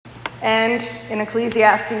And in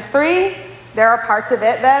Ecclesiastes 3, there are parts of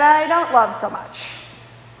it that I don't love so much.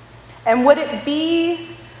 And would it be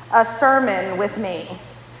a sermon with me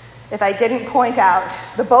if I didn't point out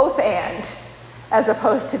the both and as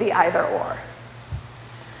opposed to the either or?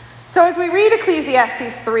 So as we read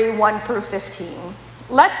Ecclesiastes 3, 1 through 15,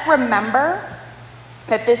 let's remember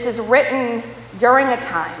that this is written during a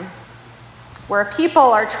time where people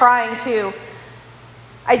are trying to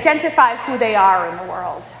identify who they are in the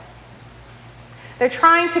world. They're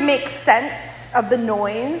trying to make sense of the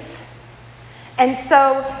noise. And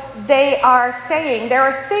so they are saying there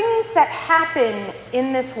are things that happen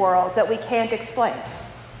in this world that we can't explain.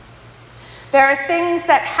 There are things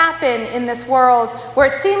that happen in this world where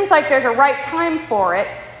it seems like there's a right time for it,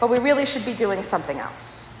 but we really should be doing something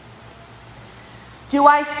else. Do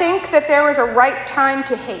I think that there is a right time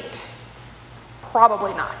to hate?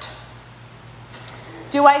 Probably not.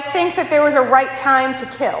 Do I think that there was a right time to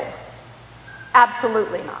kill?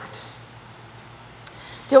 Absolutely not.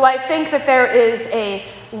 Do I think that there is a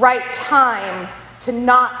right time to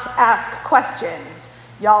not ask questions?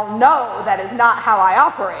 Y'all know that is not how I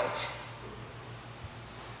operate.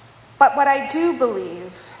 But what I do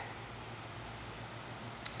believe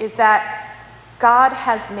is that God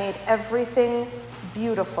has made everything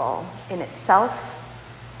beautiful in itself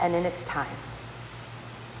and in its time.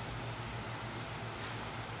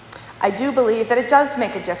 I do believe that it does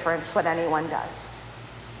make a difference what anyone does.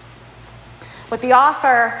 What the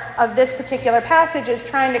author of this particular passage is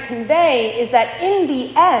trying to convey is that in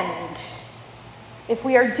the end, if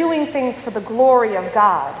we are doing things for the glory of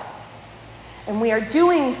God, and we are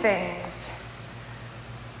doing things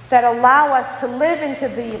that allow us to live into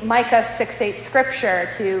the Micah 6:8 scripture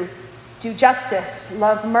to do justice,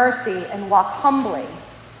 love mercy, and walk humbly,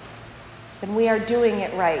 then we are doing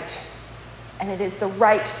it right. And it is the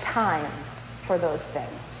right time for those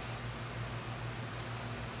things.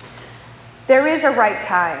 There is a right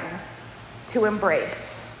time to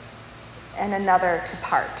embrace and another to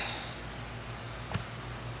part.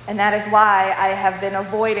 And that is why I have been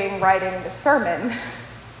avoiding writing the sermon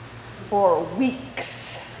for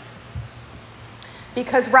weeks.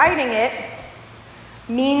 Because writing it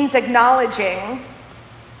means acknowledging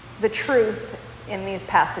the truth in these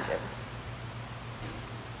passages.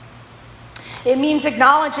 It means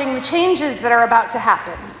acknowledging the changes that are about to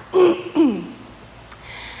happen.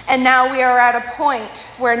 And now we are at a point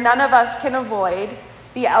where none of us can avoid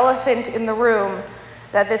the elephant in the room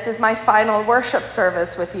that this is my final worship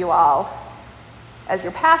service with you all as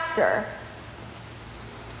your pastor,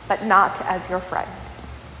 but not as your friend.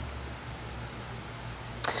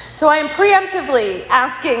 So I am preemptively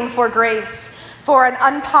asking for grace for an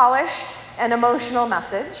unpolished and emotional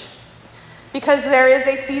message, because there is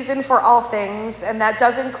a season for all things, and that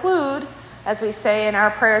does include, as we say in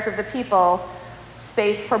our prayers of the people,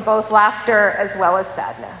 space for both laughter as well as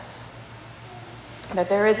sadness. That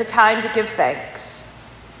there is a time to give thanks,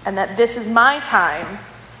 and that this is my time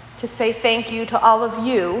to say thank you to all of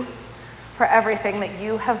you for everything that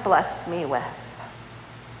you have blessed me with.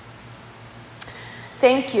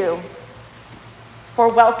 Thank you for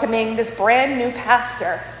welcoming this brand new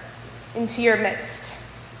pastor into your midst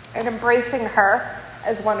and embracing her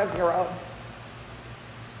as one of your own.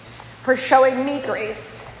 For showing me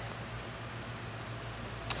grace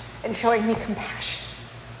and showing me compassion.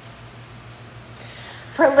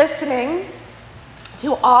 For listening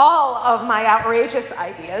to all of my outrageous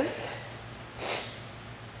ideas.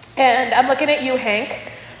 And I'm looking at you,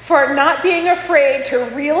 Hank, for not being afraid to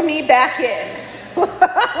reel me back in when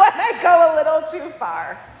I go a little too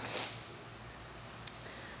far.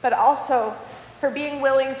 But also for being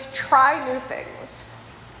willing to try new things,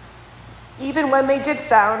 even when they did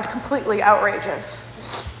sound completely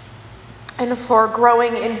outrageous, and for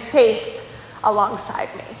growing in faith alongside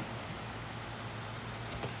me.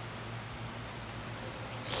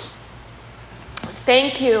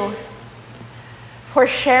 Thank you for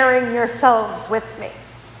sharing yourselves with me,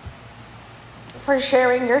 for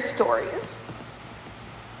sharing your stories,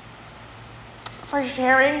 for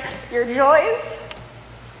sharing your joys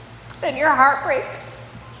and your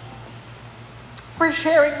heartbreaks, for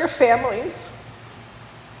sharing your families,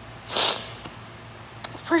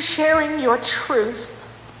 for sharing your truth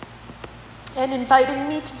and inviting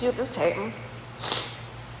me to do the same.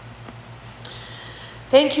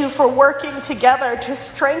 Thank you for working together to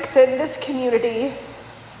strengthen this community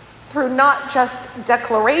through not just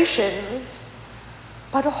declarations,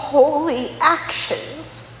 but holy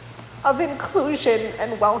actions of inclusion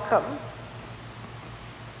and welcome.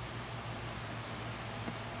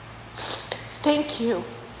 Thank you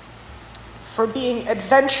for being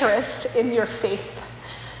adventurous in your faith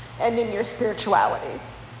and in your spirituality.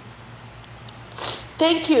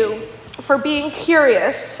 Thank you for being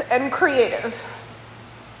curious and creative,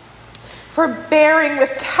 for bearing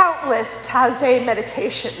with countless Taizé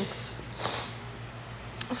meditations,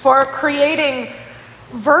 for creating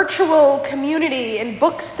virtual community in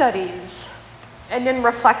book studies and in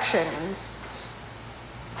reflections,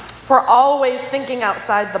 for always thinking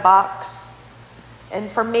outside the box, and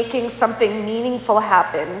for making something meaningful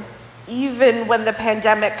happen, even when the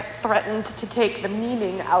pandemic threatened to take the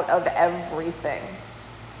meaning out of everything.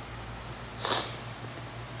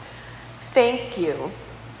 Thank you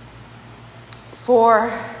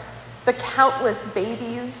for the countless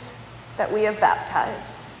babies that we have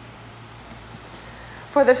baptized,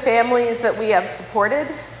 for the families that we have supported,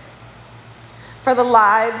 for the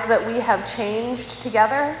lives that we have changed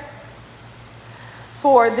together,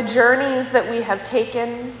 for the journeys that we have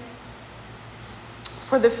taken,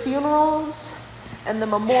 for the funerals and the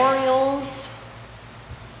memorials,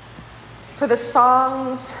 for the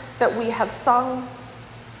songs that we have sung.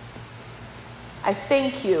 I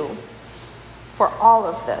thank you for all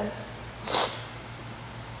of this.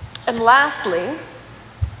 And lastly,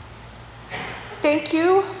 thank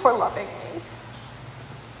you for loving me.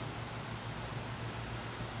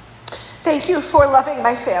 Thank you for loving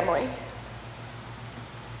my family,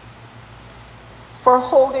 for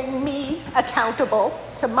holding me accountable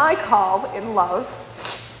to my call in love.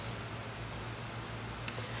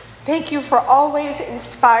 Thank you for always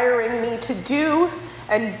inspiring me to do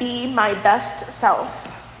and be my best self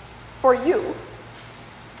for you,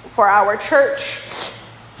 for our church,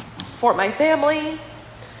 for my family.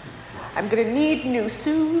 I'm going to need new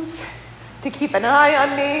Sues to keep an eye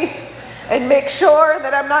on me and make sure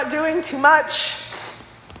that I'm not doing too much.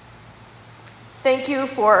 Thank you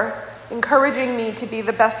for encouraging me to be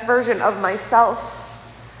the best version of myself,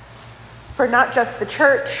 for not just the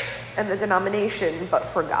church and the denomination, but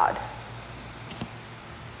for God.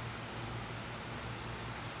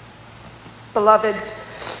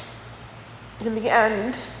 Beloveds, in the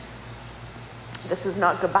end, this is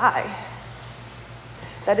not goodbye.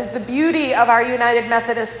 That is the beauty of our United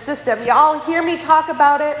Methodist system. Y'all hear me talk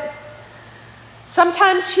about it?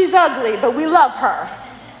 Sometimes she's ugly, but we love her.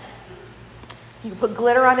 You can put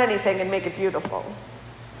glitter on anything and make it beautiful.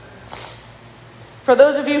 For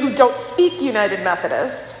those of you who don't speak United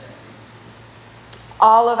Methodist,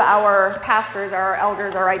 all of our pastors, our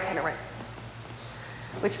elders, are itinerant,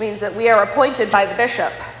 which means that we are appointed by the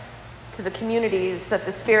bishop to the communities that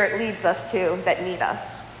the Spirit leads us to that need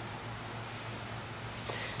us.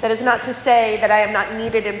 That is not to say that I am not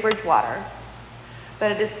needed in Bridgewater,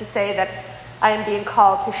 but it is to say that I am being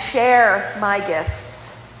called to share my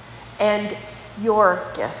gifts and your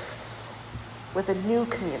gifts with a new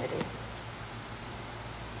community.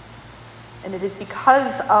 And it is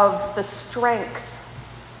because of the strength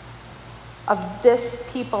of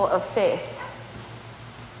this people of faith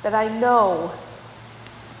that I know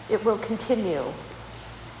it will continue,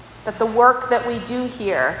 that the work that we do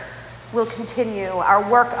here will continue, our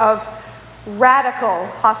work of radical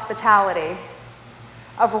hospitality,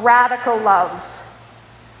 of radical love,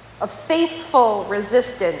 of faithful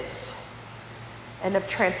resistance, and of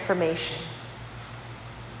transformation.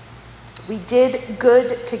 We did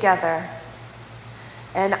good together,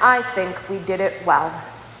 and I think we did it well.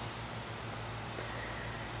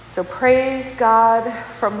 So praise God,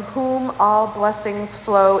 from whom all blessings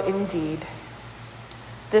flow indeed.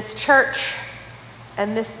 This church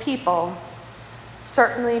and this people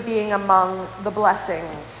certainly being among the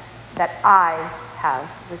blessings that I have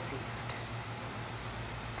received.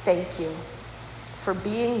 Thank you for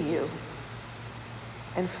being you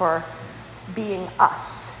and for being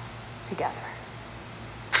us together.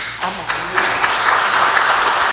 Amen.